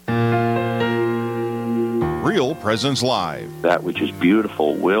Real Presence Live. That which is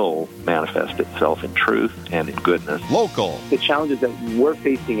beautiful will manifest itself in truth and in goodness. Local. The challenges that we're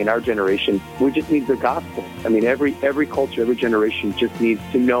facing in our generation, we just need the gospel. I mean, every culture, every generation just needs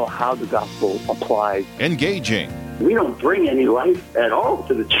to know how the gospel applies. Engaging. We don't bring any life at all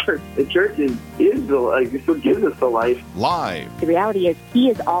to the church. The church is the life. It's what gives us the life. Live. The reality is He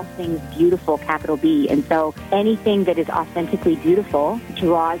is all things beautiful, capital B. And so anything that is authentically beautiful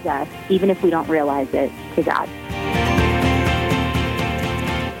draws us, even if we don't realize it, to God.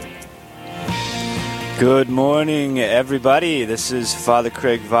 Good morning, everybody. This is Father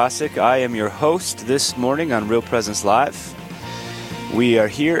Craig Vosick. I am your host this morning on Real Presence Live. We are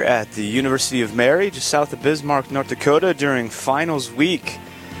here at the University of Mary, just south of Bismarck, North Dakota, during finals week.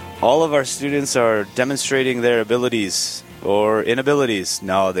 All of our students are demonstrating their abilities or inabilities.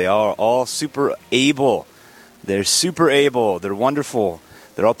 No, they are all super able. They're super able. They're wonderful.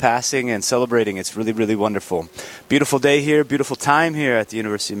 They're all passing and celebrating. It's really, really wonderful. Beautiful day here, beautiful time here at the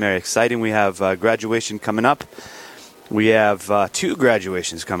University of Mary. Exciting. We have graduation coming up. We have 2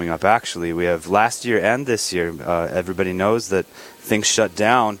 graduations coming up, actually. We have last year and this year. Everybody knows that things shut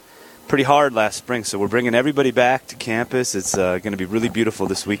down pretty hard last spring, so we're bringing everybody back to campus. It's going to be really beautiful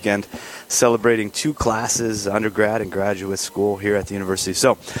this weekend, celebrating 2 classes, undergrad and graduate school here at the university.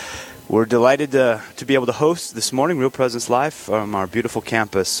 So we're delighted to be able to host this morning Real Presence Live from our beautiful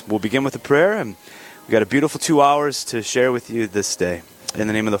campus. We'll begin with a prayer, and we've got a beautiful 2 hours to share with you this day. In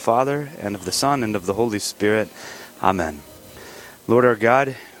the name of the Father, and of the Son, and of the Holy Spirit. Amen. Lord our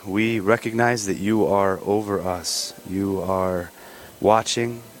God, we recognize that you are over us. You are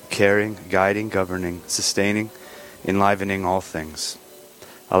watching, caring, guiding, governing, sustaining, enlivening all things.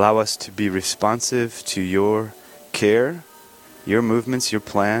 Allow us to be responsive to your care, your movements, your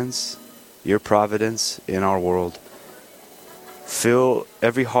plans, your providence in our world. Fill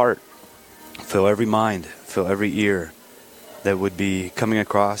every heart, fill every mind, fill every ear that would be coming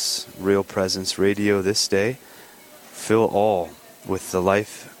across Real Presence Radio this day. Fill all with the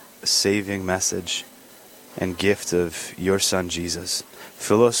life-saving message and gift of your Son, Jesus.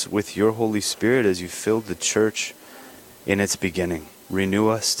 Fill us with your Holy Spirit as you filled the church in its beginning. Renew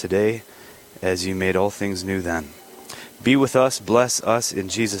us today as you made all things new then. Be with us, bless us in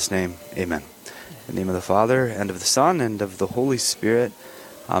Jesus' name. Amen. In the name of the Father, and of the Son, and of the Holy Spirit.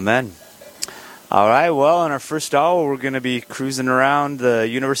 Amen. All right, well, in our first hour, we're going to be cruising around the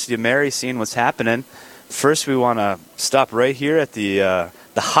University of Mary, seeing what's happening. First, we want to stop right here at the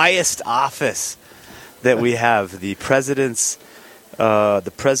highest office that we have, the president's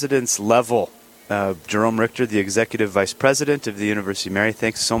level. Jerome Richter, the executive vice president of the University of Mary.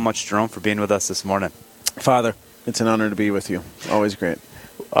 Thanks so much, Jerome, for being with us this morning. Father, it's an honor to be with you. Always great.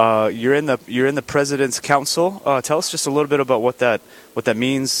 You're in the President's Council. Tell us just a little bit about what that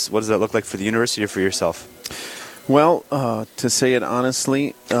means. What does that look like for the university or for yourself? Well, to say it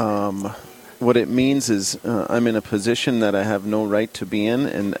honestly, what it means is I'm in a position that I have no right to be in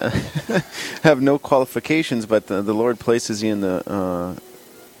and have no qualifications, but the Lord places you in the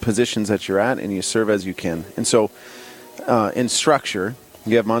positions that you're at, and you serve as you can. And so in structure,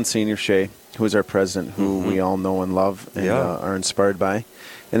 you have Monsignor Shea, who is our president, who we all know and love and are inspired by.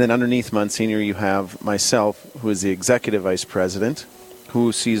 And then underneath Monsignor, you have myself, who is the executive vice president,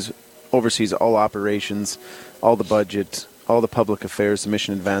 who oversees all operations, all the budget, all the public affairs, the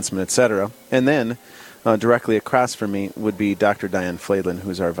mission advancement, etc. And then directly across from me would be Dr. Diane Fladlin, who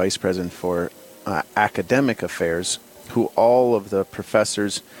is our vice president for academic affairs, who all of the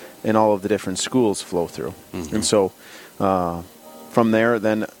professors in all of the different schools flow through. And so from there,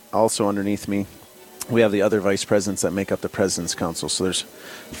 then also underneath me, we have the other vice presidents that make up the President's Council. So there's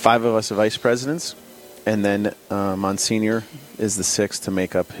 5 of us vice presidents, and then Monsignor is the 6th to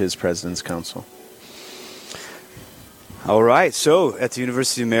make up his President's Council. All right. So at the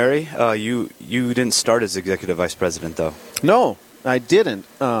University of Mary, you didn't start as executive vice president, though. No, I didn't.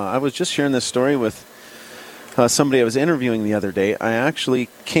 I was just sharing this story with somebody I was interviewing the other day. I actually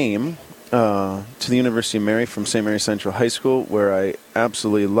came to the University of Mary from St. Mary Central High School, where I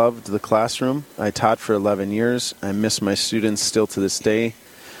absolutely loved the classroom. I taught for 11 years. I miss my students still to this day.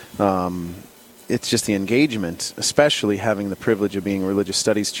 It's just the engagement, especially having the privilege of being a religious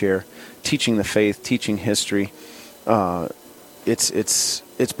studies chair, teaching the faith, teaching history.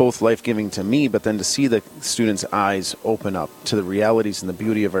 It's both life-giving to me, but then to see the students' eyes open up to the realities and the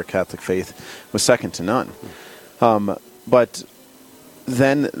beauty of our Catholic faith was second to none. But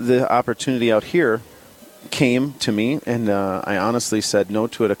then the opportunity out here came to me, and I honestly said no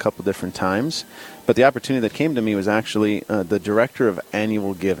to it a couple different times. But the opportunity that came to me was actually the director of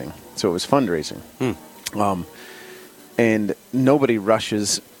annual giving. So it was fundraising. And nobody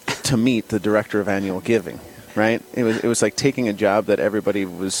rushes to meet the director of annual giving. right? It was like taking a job that everybody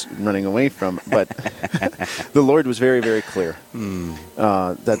was running away from. But the Lord was very, very clear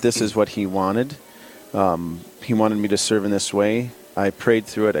that this is what He wanted. He wanted me to serve in this way. I prayed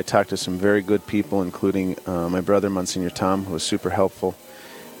through it. I talked to some very good people, including my brother, Monsignor Tom, who was super helpful.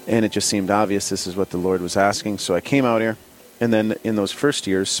 And it just seemed obvious this is what the Lord was asking. So I came out here, and then in those first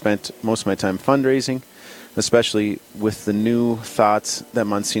years, spent most of my time fundraising, especially with the new thoughts that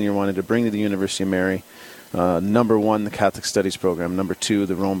Monsignor wanted to bring to the University of Mary. Number one, the Catholic Studies program. Number two,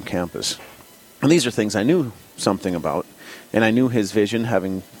 the Rome campus. And these are things I knew something about, and I knew his vision,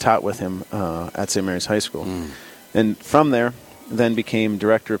 having taught with him at St. Mary's High School. And from there, then became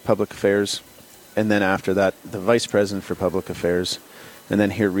Director of Public Affairs, and then after that, the Vice President for Public Affairs, and then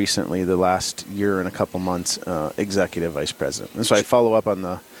here recently, the last year and a couple months, Executive Vice President. And so I follow up on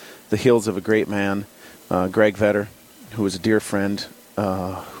the heels of a great man, Greg Vetter, who was a dear friend,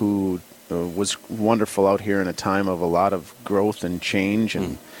 who was wonderful out here in a time of a lot of growth and change,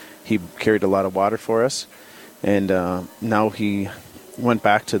 and he carried a lot of water for us. And now he went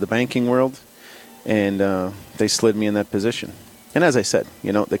back to the banking world, and they slid me in that position. And as I said,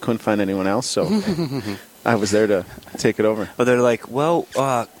 they couldn't find anyone else, so I was there to take it over. Well, they're like,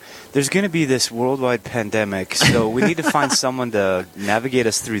 there's going to be this worldwide pandemic, so we need to find someone to navigate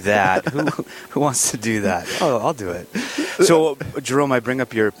us through that. Who wants to do that? Oh, I'll do it. So, Jerome, I bring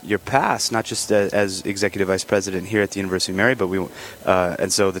up your past, not just as Executive Vice President here at the University of Mary, but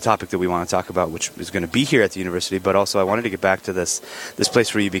and so the topic that we want to talk about, which is going to be here at the university, but also I wanted to get back to this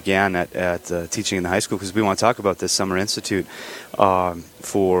place where you began at teaching in the high school, because we want to talk about this Summer Institute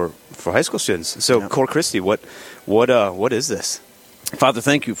for high school students. So, Cor Christi, what is this? Father,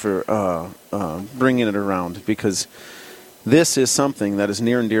 thank you for bringing it around, because this is something that is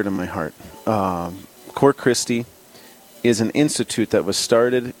near and dear to my heart. Cor Christi is an institute that was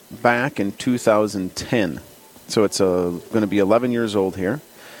started back in 2010. So it's going to be 11 years old here.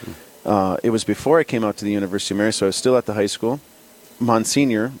 It was before I came out to the University of Mary, so I was still at the high school.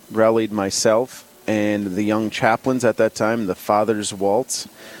 Monsignor rallied myself and the young chaplains at that time, the Father's Waltz,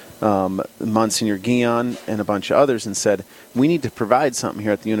 Monsignor Guion, and a bunch of others, and said, we need to provide something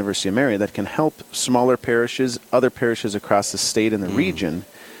here at the University of Mary that can help smaller parishes, other parishes across the state and the region,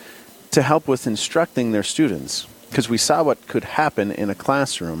 to help with instructing their students. Because we saw what could happen in a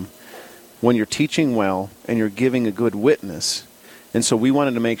classroom when you're teaching well and you're giving a good witness. And so we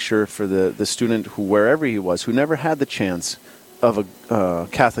wanted to make sure for the student, who wherever he was, who never had the chance of a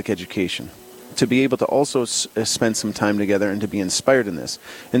Catholic education, to be able to also spend some time together and to be inspired in this.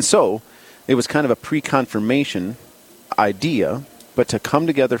 And so it was kind of a pre-confirmation idea, but to come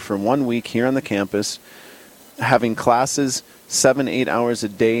together for 1 week here on the campus, having classes 7-8 hours a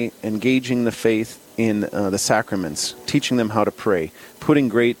day, engaging the faith in the sacraments, teaching them how to pray, putting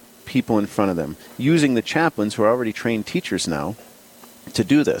great people in front of them, using the chaplains who are already trained teachers now to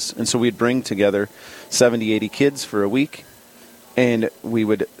do this. And so we'd bring together 70, 80 kids for a week, and we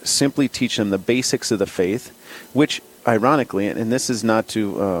would simply teach them the basics of the faith, which, ironically, and this is not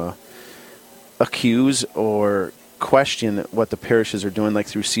to accuse or question what the parishes are doing, like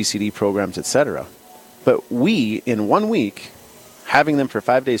through CCD programs, etc., but we, in 1 week, having them for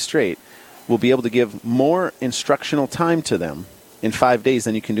 5 days straight, will be able to give more instructional time to them in 5 days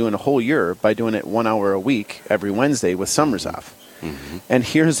than you can do in a whole year by doing it 1 hour a week every Wednesday with summers off. And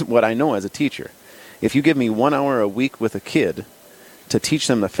here's what I know as a teacher. If you give me 1 hour a week with a kid to teach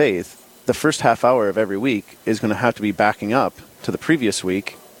them the faith, the first half hour of every week is going to have to be backing up to the previous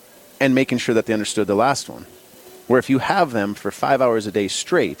week and making sure that they understood the last one. Where if you have them for 5 hours a day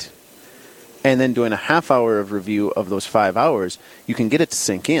straight, and then doing a half hour of review of those 5 hours, you can get it to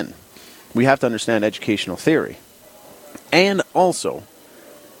sink in. We have to understand educational theory. And also,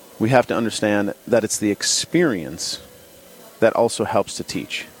 we have to understand that it's the experience that also helps to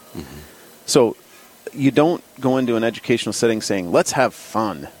teach. So you don't go into an educational setting saying, let's have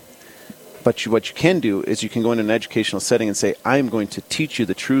fun. But what you can do is you can go into an educational setting and say, I'm going to teach you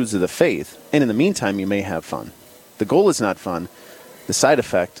the truths of the faith. And in the meantime, you may have fun. The goal is not fun. The side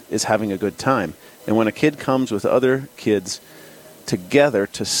effect is having a good time. And when a kid comes with other kids together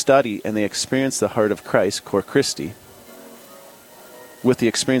to study and they experience the heart of Christ, Cor Christi, with the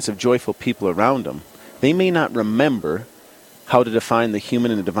experience of joyful people around them, they may not remember how to define the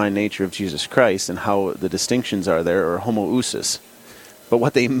human and the divine nature of Jesus Christ and how the distinctions are there, or homoousis. But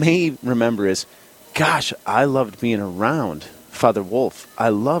what they may remember is, gosh, I loved being around Father Wolf. I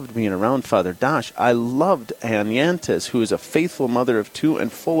loved being around Father Dash. I loved Ann Yantes, who is a faithful mother of two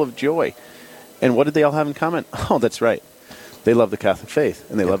and full of joy. And what did they all have in common? Oh, that's right. They love the Catholic faith,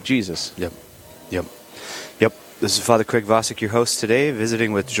 and they love Jesus. This is Father Craig Vosick, your host today,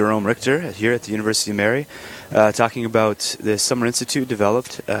 visiting with Jerome Richter here at the University of Mary, talking about the Summer Institute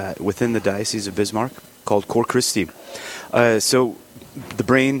developed within the Diocese of Bismarck called Cor Christi. So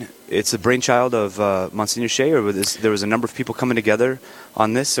it's the brainchild of Monsignor Shea, or there was a number of people coming together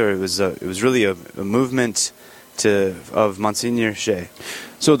on this, or it was really a movement of Monsignor Shea?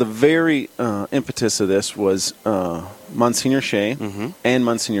 So the very impetus of this was Monsignor Shea and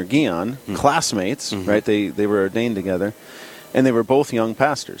Monsignor Guion, classmates, right? They were ordained together, and they were both young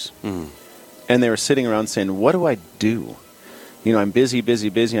pastors. And they were sitting around saying, what do I do? You know, I'm busy.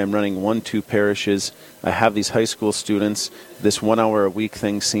 I'm running 1-2 parishes. I have these high school students. This 1 hour a week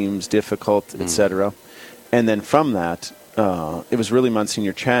thing seems difficult, etc. And then from that, it was really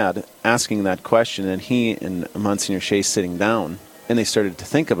Monsignor Chad asking that question, and he and Monsignor Shea sitting down, and they started to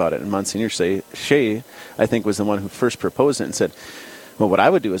think about it. And Monsignor Shea, I think, was the one who first proposed it and said, well, what I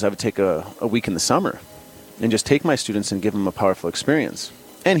would do is I would take a week in the summer and just take my students and give them a powerful experience.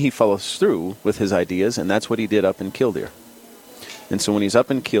 And he follows through with his ideas, and that's what he did up in Kildare. And so when he's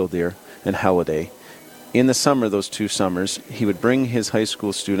up in Kildare and Halliday, in the summer, those 2 summers, he would bring his high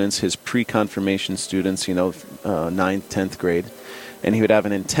school students, his pre-confirmation students, 9th, 10th grade, and he would have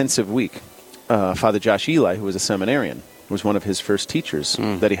an intensive week. Father Josh Eli, who was a seminarian, was one of his first teachers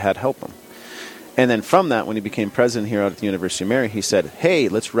that he had help him. And then from that, when he became president here out at the University of Mary, he said, hey,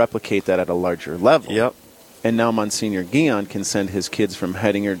 let's replicate that at a larger level. Yep. And now Monsignor Guion can send his kids from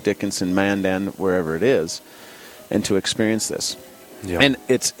Hettinger, Dickinson, Mandan, wherever it is, and to experience this. Yep. And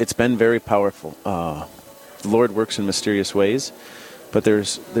it's been very powerful. The Lord works in mysterious ways, but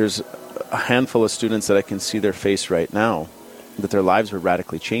there's a handful of students that I can see their face right now, that their lives were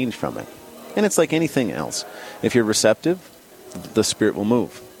radically changed from it. And it's like anything else. If you're receptive, the Spirit will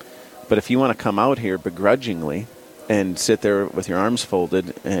move. But if you want to come out here begrudgingly and sit there with your arms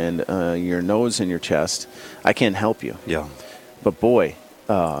folded and your nose in your chest, I can't help you. Yeah. But boy,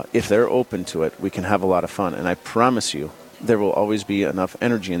 if they're open to it, we can have a lot of fun. And I promise you, there will always be enough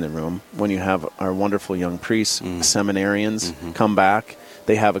energy in the room when you have our wonderful young priests, seminarians come back.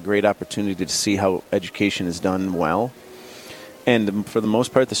 They have a great opportunity to see how education is done well. And for the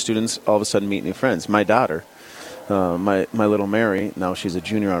most part, the students all of a sudden meet new friends. My daughter, my little Mary, now she's a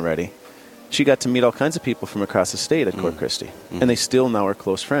junior already, she got to meet all kinds of people from across the state at Cor Christi. And they still now are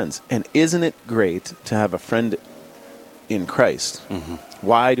close friends. And isn't it great to have a friend in Christ?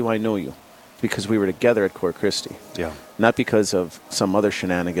 Why do I know you? Because we were together at Cor Christi. Yeah. Not because of some other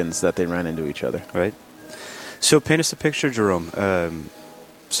shenanigans that they ran into each other. Right. So paint us a picture, Jerome.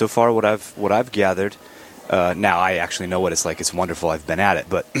 So far, what I've gathered, now I actually know what it's like. It's wonderful. I've been at it.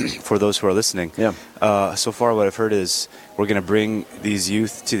 But for those who are listening, so far what I've heard is we're going to bring these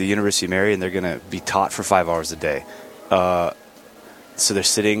youth to the University of Mary, and they're going to be taught for 5 hours a day. So they're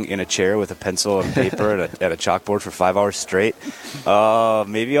sitting in a chair with a pencil and paper and a chalkboard for 5 hours straight.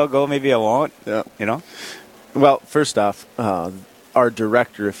 Maybe I'll go, maybe I won't. Yeah. You know? Well, first off, our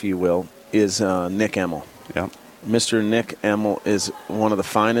director, if you will, is Nick Emmel. Yeah. Mr. Nick Emmel is one of the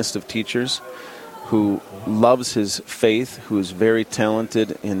finest of teachers who loves his faith, who is very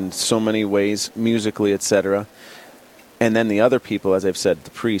talented in so many ways, musically, etc. And then the other people, as I've said,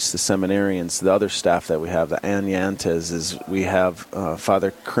 the priests, the seminarians, the other staff that we have, the Anyantes, we have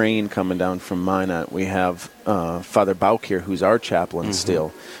Father Crane coming down from Minot. We have Father Baukir, who's our chaplain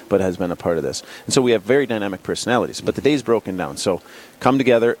still, but has been a part of this. And so we have very dynamic personalities, but the day's broken down. So come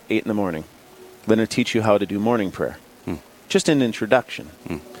together, 8 in the morning. Then I teach you how to do morning prayer. Just an introduction.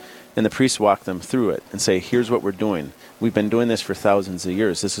 And the priests walk them through it and say, here's what we're doing. We've been doing this for thousands of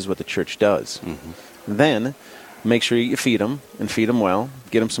years. This is what the church does. Then make sure you feed them, and feed them well.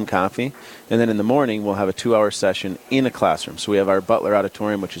 Get them some coffee. And then in the morning, we'll have a 2-hour session in a classroom. So we have our Butler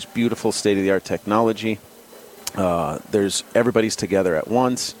Auditorium, which is beautiful, state-of-the-art technology. There's everybody's together at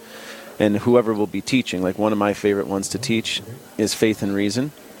once. And whoever will be teaching, like one of my favorite ones to teach is Faith and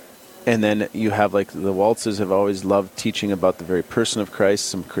Reason. And then you have, like, the Waltzes have always loved teaching about the very person of Christ,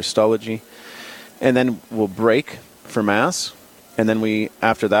 some Christology. And then we'll break for Mass. And then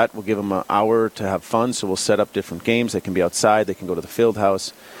after that, we'll give them an hour to have fun. So we'll set up different games. They can be outside. They can go to the field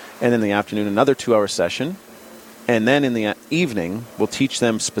house. And then in the afternoon, another 2-hour session. And then in the evening, we'll teach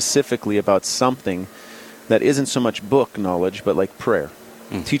them specifically about something that isn't so much book knowledge, but like prayer.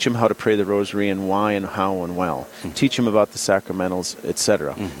 Teach them how to pray the rosary and why and how and well. Teach them about the sacramentals,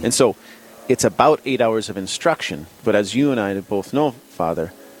 etc. And so it's about 8 hours of instruction. But as you and I both know,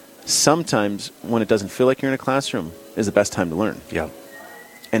 Father, sometimes when it doesn't feel like you're in a classroom is the best time to learn. Yeah.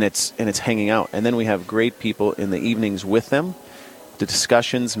 And it's hanging out. And then we have great people in the evenings with them, the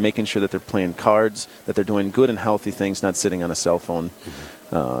discussions, making sure that they're playing cards, that they're doing good and healthy things, not sitting on a cell phone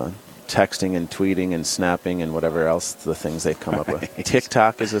texting and tweeting and snapping and whatever else the things they've come up with.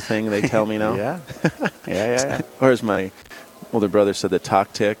 TikTok is a thing, they tell me now. Yeah. Or as my older brother said, the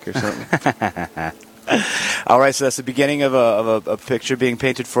talk tick or something. All right, so that's the beginning of a picture being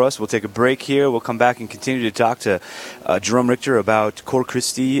painted for us. We'll take a break here. We'll come back and continue to talk to Jerome Richter about Cor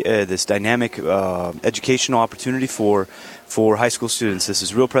Christi, this dynamic educational opportunity for high school students. This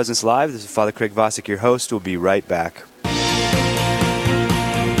is Real Presence Live. This is Father Craig Vosick, your host. We'll be right back.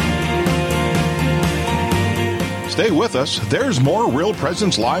 Stay with us. There's more Real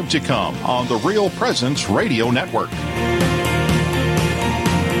Presence Live to come on the Real Presence Radio Network.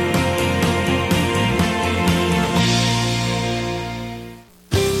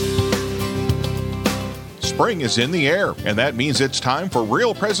 Spring is in the air, and that means it's time for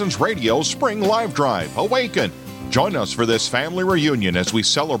Real Presence Radio Spring Live Drive. Awaken! Join us for this family reunion as we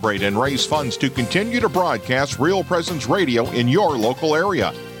celebrate and raise funds to continue to broadcast Real Presence Radio in your local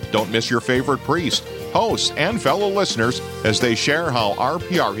area. Don't miss your favorite priest, hosts, and fellow listeners as they share how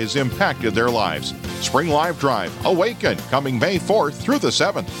RPR has impacted their lives. Spring Live Drive, Awaken, coming May 4th through the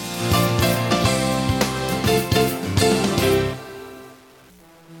 7th.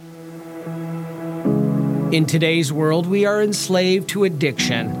 In today's world, we are enslaved to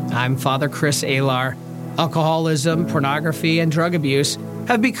addiction. I'm Father Chris Alar. Alcoholism, pornography, and drug abuse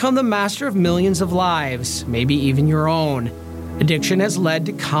have become the master of millions of lives, maybe even your own. Addiction has led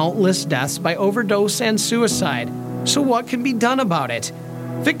to countless deaths by overdose and suicide. So what can be done about it?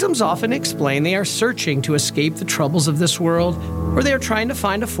 Victims often explain they are searching to escape the troubles of this world, or they are trying to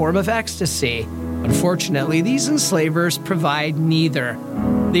find a form of ecstasy. Unfortunately, these enslavers provide neither.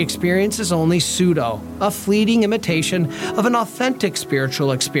 The experience is only pseudo, a fleeting imitation of an authentic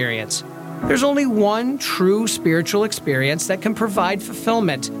spiritual experience. There's only one true spiritual experience that can provide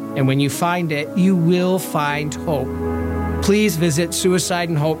fulfillment, and when you find it, you will find hope. Please visit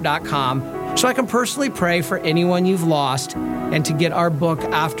suicideandhope.com so I can personally pray for anyone you've lost and to get our book,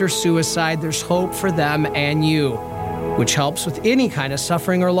 After Suicide, There's Hope for Them and You, which helps with any kind of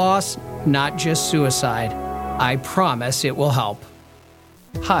suffering or loss, not just suicide. I promise it will help.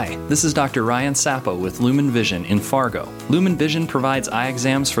 Hi, this is Dr. Ryan Sappo with Lumen Vision in Fargo. Lumen Vision provides eye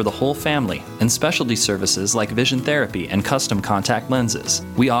exams for the whole family and specialty services like vision therapy and custom contact lenses.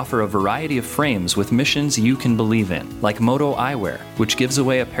 We offer a variety of frames with missions you can believe in, like Moto Eyewear, which gives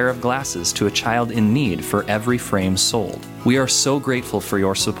away a pair of glasses to a child in need for every frame sold. We are so grateful for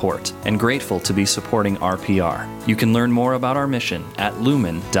your support and grateful to be supporting RPR. You can learn more about our mission at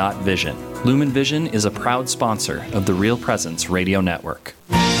lumen.vision. Lumen Vision is a proud sponsor of the Real Presence Radio Network.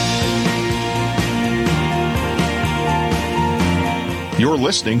 You're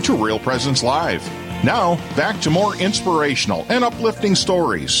listening to Real Presence Live. Now, back to more inspirational and uplifting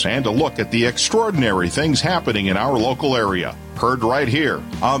stories and a look at the extraordinary things happening in our local area. Heard right here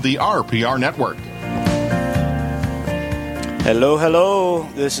on the RPR Network. Hello.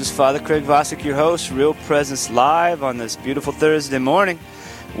 This is Father Craig Vosick, your host, Real Presence Live on this beautiful Thursday morning.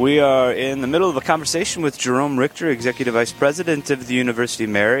 We are in the middle of a conversation with Jerome Richter, Executive Vice President of the University of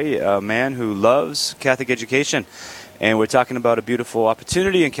Mary, a man who loves Catholic education. And we're talking about a beautiful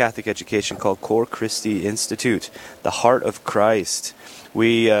opportunity in Catholic education called Cor Christi Institute, the Heart of Christ.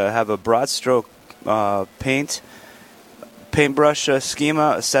 We have a broad stroke paintbrush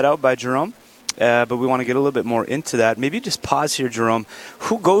schema set out by Jerome, but we want to get a little bit more into that. Maybe just pause here, Jerome.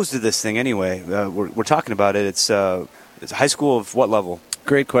 Who goes to this thing anyway? We're talking about it. It's a high school of what level?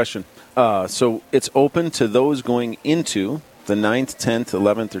 Great question. So it's open to those going into the 9th, 10th,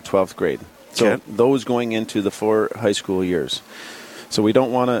 11th, or 12th grade. So those going into the 4 high school years. So we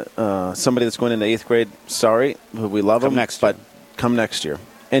don't want to, somebody that's going into 8th grade, sorry, but we love them, but come next year.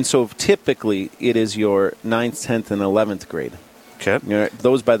 And so typically it is your 9th, 10th, and 11th grade. Okay. You know,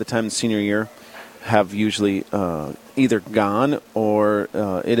 those by the time the senior year have usually either gone or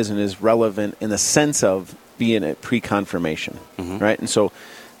it isn't as relevant in the sense of being a pre-confirmation, right? And so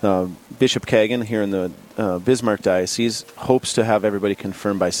Bishop Kagan here in the Bismarck Diocese hopes to have everybody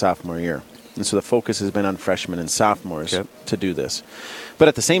confirmed by sophomore year. And so the focus has been on freshmen and sophomores to do this. But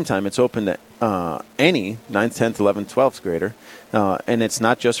at the same time, it's open to any 9th, 10th, 11th, 12th grader. And it's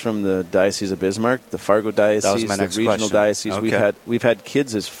not just from the Diocese of Bismarck, the Fargo Diocese, the regional diocese. We've had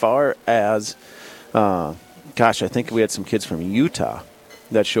kids as far as, I think we had some kids from Utah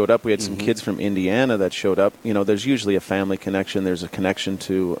that showed up. We had some kids from Indiana that showed up. You know, there's usually a family connection. There's a connection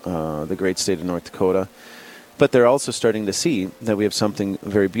to the great state of North Dakota. But they're also starting to see that we have something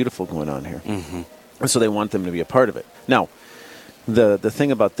very beautiful going on here. And so they want them to be a part of it. Now, the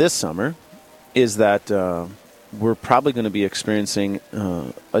thing about this summer is that we're probably going to be experiencing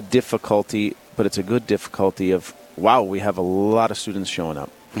a difficulty, but it's a good difficulty of, wow, we have a lot of students showing up.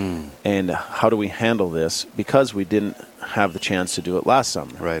 And how do we handle this? Because we didn't have the chance to do it last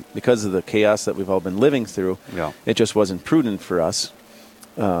summer. Right. Because of the chaos that we've all been living through, it just wasn't prudent for us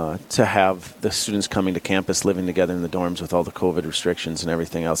to have the students coming to campus, living together in the dorms with all the COVID restrictions and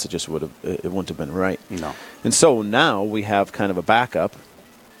everything else. It wouldn't have been right. No. And so now we have kind of a backup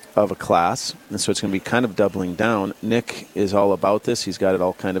of a class, and so it's going to be kind of doubling down. Nick is all about this. He's got it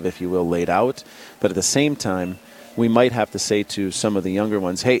all kind of, if you will, laid out. But at the same time, we might have to say to some of the younger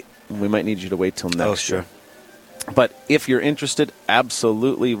ones, hey, we might need you to wait till next year. But if you're interested,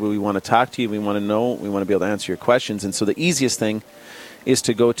 absolutely, we want to talk to you. We want to know. We want to be able to answer your questions. And so the easiest thing is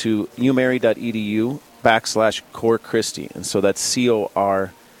to go to umary.edu/Core Christi. And so that's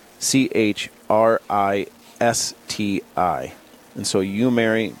CORCHRISTI. And so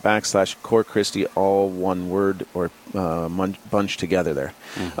umary./Core Christi, all one word or bunched together there.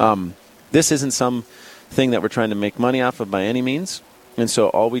 This isn't some thing that we're trying to make money off of by any means. And so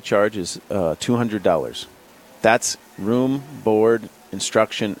all we charge is $200. That's room, board,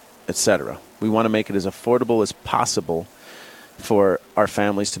 instruction, etc. We want to make it as affordable as possible for our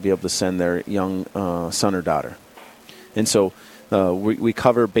families to be able to send their young son or daughter. And so we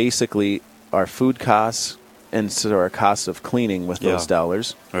cover basically our food costs and so our costs of cleaning with those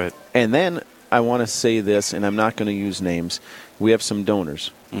dollars. Right. And then I want to say this, and I'm not going to use names. We have some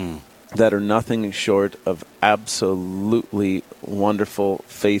donors that are nothing short of absolutely wonderful,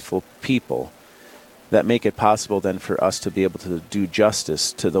 faithful people that make it possible then for us to be able to do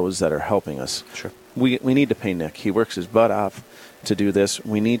justice to those that are helping us. Sure. We need to pay Nick. He works his butt off to do this.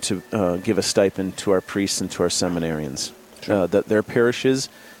 We need to give a stipend to our priests and to our seminarians. Sure. That their parishes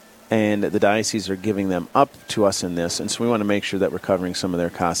and the diocese are giving them up to us in this, and so we want to make sure that we're covering some of their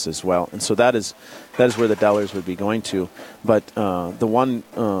costs as well. And so that is where the dollars would be going to. But the one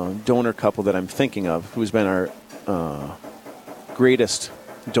donor couple that I'm thinking of, who's been our greatest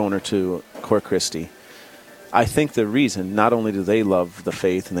donor to Core Christi, I think the reason, not only do they love the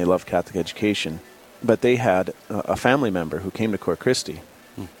faith and they love Catholic education, but they had a family member who came to Core Christi.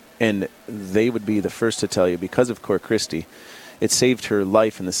 And they would be the first to tell you, because of Core Christi, it saved her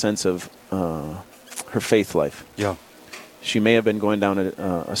life in the sense of her faith life. Yeah. She may have been going down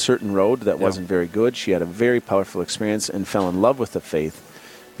a certain road that wasn't very good. She had a very powerful experience and fell in love with the faith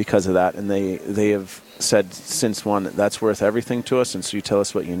because of that. And they have said since one, that's worth everything to us, and so you tell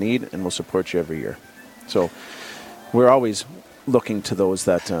us what you need, and we'll support you every year. So we're always looking to those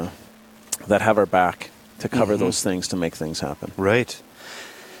that have our back to cover those things, to make things happen. Right.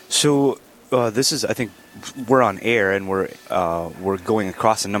 So this is, I think, we're on air and we're going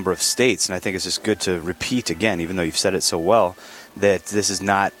across a number of states, and I think it's just good to repeat again, even though you've said it so well, that this is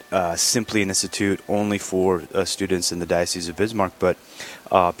not simply an institute only for students in the Diocese of Bismarck, but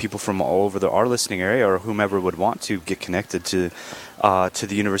people from all over our listening area, or whomever would want to get connected to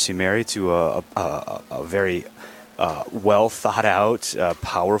the University of Mary, to a very well thought out,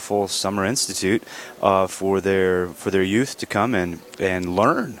 powerful summer institute for their youth to come and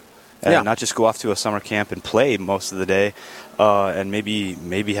learn. And not just go off to a summer camp and play most of the day, and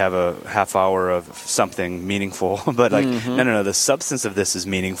maybe have a half hour of something meaningful. But no, the substance of this is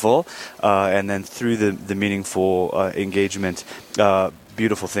meaningful, and then through the meaningful engagement,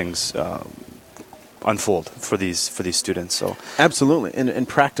 beautiful things unfold for these students. So absolutely, and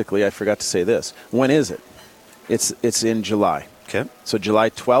practically, I forgot to say this. When is it? It's in July. Okay. So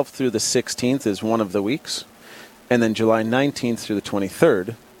July 12th through the 16th is one of the weeks, and then July 19th through the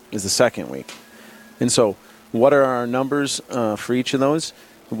 23rd is the second week. And so what are our numbers for each of those?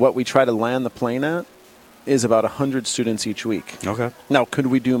 What we try to land the plane at is about 100 students each week. Okay. Now, could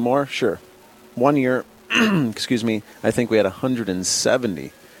we do more? Sure. One year, excuse me, I think we had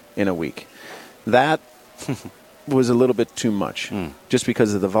 170 in a week. That was a little bit too much, just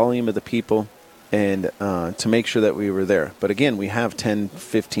because of the volume of the people and to make sure that we were there. But again, we have 10,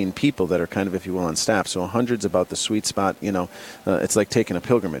 15 people that are kind of, if you will, on staff. So 100's about the sweet spot. It's like taking a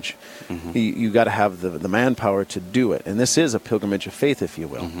pilgrimage. You got to have the manpower to do it. And this is a pilgrimage of faith, if you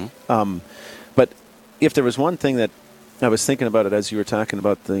will. But if there was one thing that I was thinking about it as you were talking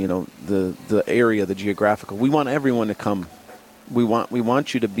about the area, the geographical, we want everyone to come. We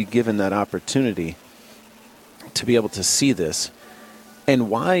want you to be given that opportunity to be able to see this.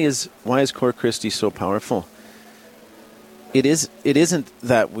 And why is Core Christi so powerful? It isn't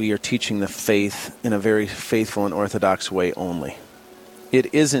that we are teaching the faith in a very faithful and orthodox way only.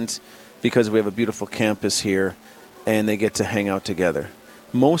 It isn't because we have a beautiful campus here and they get to hang out together.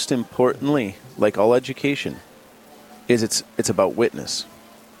 Most importantly, like all education, is it's about witness.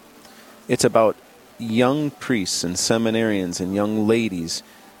 It's about young priests and seminarians and young ladies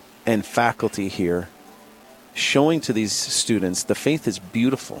and faculty here showing to these students the faith is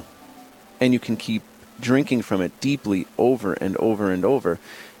beautiful, and you can keep drinking from it deeply over and over and over.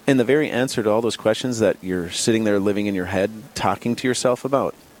 And the very answer to all those questions that you're sitting there living in your head, talking to yourself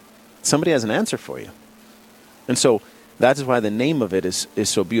about, somebody has an answer for you. And so that is why the name of it is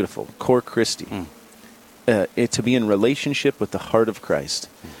so beautiful, Cor Christi. To be in relationship with the heart of Christ.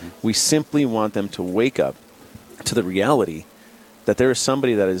 We simply want them to wake up to the reality that there is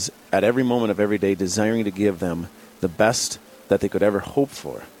somebody that is at every moment of every day desiring to give them the best that they could ever hope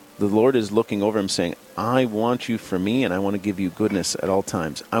for. The Lord is looking over them saying, I want you for me, and I want to give you goodness at all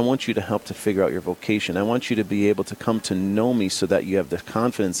times. I want you to help to figure out your vocation. I want you to be able to come to know me so that you have the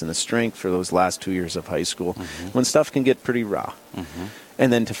confidence and the strength for those last 2 years of high school when stuff can get pretty raw.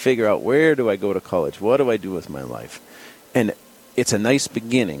 And then to figure out, where do I go to college? What do I do with my life? And it's a nice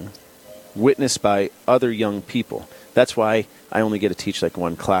beginning, witnessed by other young people. That's why I only get to teach like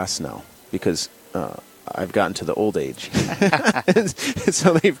one class now, because I've gotten to the old age.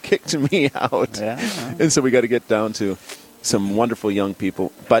 So they've kicked me out. And so we got to get down to some wonderful young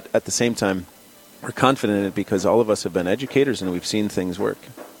people. But at the same time, we're confident in it because all of us have been educators and we've seen things work.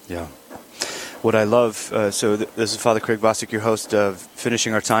 Yeah. What I love, this is Father Craig Vosick, your host,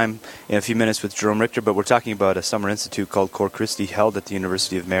 finishing our time in a few minutes with Jerome Richter, but we're talking about a summer institute called Cor Christi held at the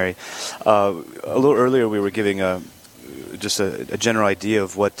University of Mary. A little earlier we were giving just a general idea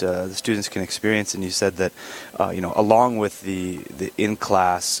of what the students can experience, and you said that along with the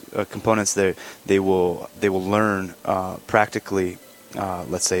in-class components, they will learn practically,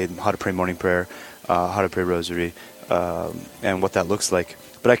 let's say, how to pray morning prayer, how to pray rosary, and what that looks like.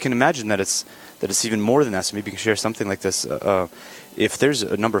 But I can imagine that it's even more than that. So maybe you can share something like this. If there's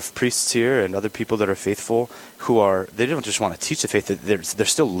a number of priests here and other people that are faithful they don't just want to teach the faith, they're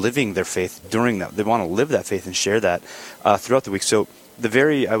still living their faith during that. They want to live that faith and share that throughout the week. So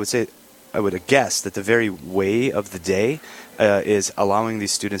I would guess that the very way of the day is allowing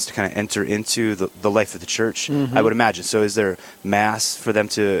these students to kind of enter into the life of the church, I would imagine. So is there mass for them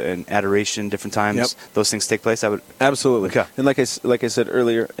and adoration, different times those things take place? Absolutely. Okay. And like I said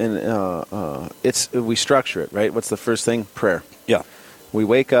earlier, we structure it, right? What's the first thing? Prayer. Yeah. We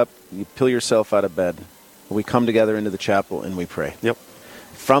wake up, you peel yourself out of bed, we come together into the chapel and we pray. Yep.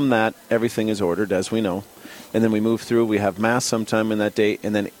 From that, everything is ordered, as we know. And then we move through, we have mass sometime in that day,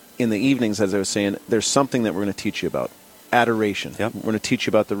 and then in the evenings, as I was saying, there's something that we're going to teach you about. Adoration. Yep. We're going to teach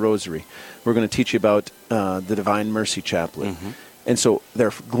you about the rosary. We're going to teach you about the Divine Mercy Chaplet. And so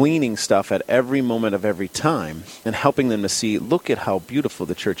they're gleaning stuff at every moment of every time and helping them to see, look at how beautiful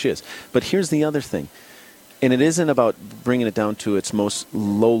the church is. But here's the other thing. And it isn't about bringing it down to its most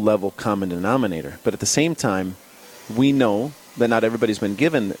low-level common denominator. But at the same time, we know that not everybody's been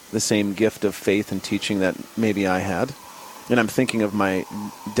given the same gift of faith and teaching that maybe I had. And I'm thinking of my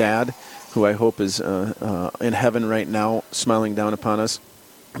dad, who I hope is in heaven right now, smiling down upon us.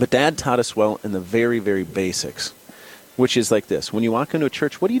 But Dad taught us well in the very, very basics, which is like this. When you walk into a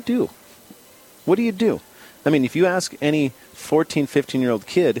church, what do you do? What do you do? I mean, if you ask any 14, 15-year-old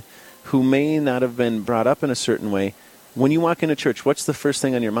kid who may not have been brought up in a certain way, when you walk into church, what's the first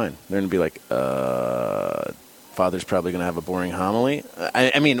thing on your mind? They're going to be like, Father's probably going to have a boring homily.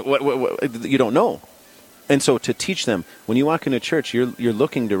 I mean, what, you don't know. And so to teach them, when you walk into church, you're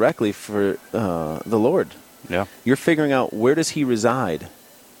looking directly for the Lord. Yeah. You're figuring out, where does he reside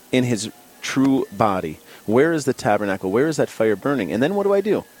in his true body? Where is the tabernacle? Where is that fire burning? And then what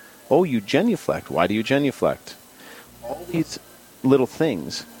do? Oh, you genuflect. Why do you genuflect? All these little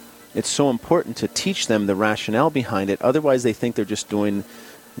things. It's so important to teach them the rationale behind it. Otherwise, they think they're just going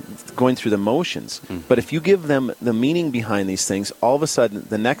through the motions. But if you give them the meaning behind these things, all of a sudden,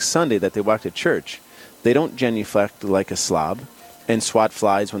 the next Sunday that they walk to church, they don't genuflect like a slob and swat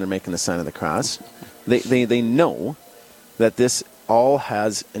flies when they're making the sign of the cross. They know that this all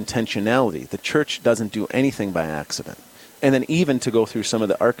has intentionality. The church doesn't do anything by accident. And then even to go through some of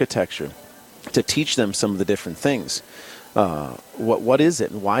the architecture, to teach them some of the different things. What is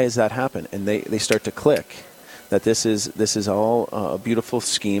it and why does that happen? And they start to click that this is all a beautiful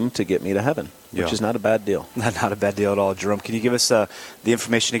scheme to get me to heaven, which is not a bad deal. Not a bad deal at all. Jerome, can you give us the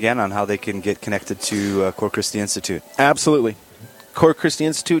information again on how they can get connected to Cor Christi Institute? Absolutely. Cor Christi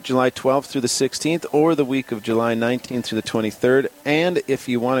Institute, July 12th through the 16th, or the week of July 19th through the 23rd. And if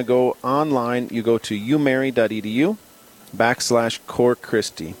you want to go online, you go to umary.edu/Cor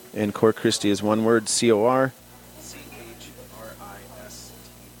Christi. And Cor Christi is one word, COR.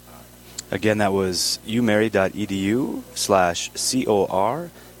 Again, that was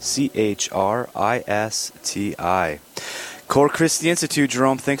umary.edu/CORCHRISTI. Cor Christi Institute.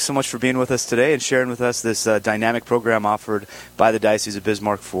 Jerome, thanks so much for being with us today and sharing with us this dynamic program offered by the Diocese of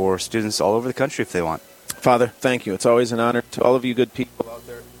Bismarck for students all over the country if they want. Father, thank you. It's always an honor. To all of you good people out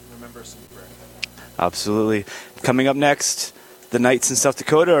there, remember us in prayer. Absolutely. Coming up next, the Knights in South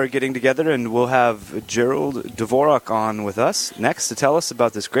Dakota are getting together, and we'll have Gerald Dvorak on with us next to tell us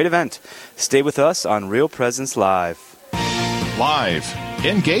about this great event. Stay with us on Real Presence Live. Live,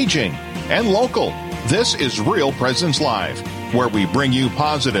 engaging, and local. This is Real Presence Live, where we bring you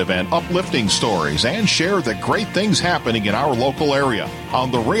positive and uplifting stories and share the great things happening in our local area on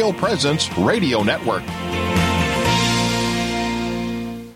the Real Presence Radio Network.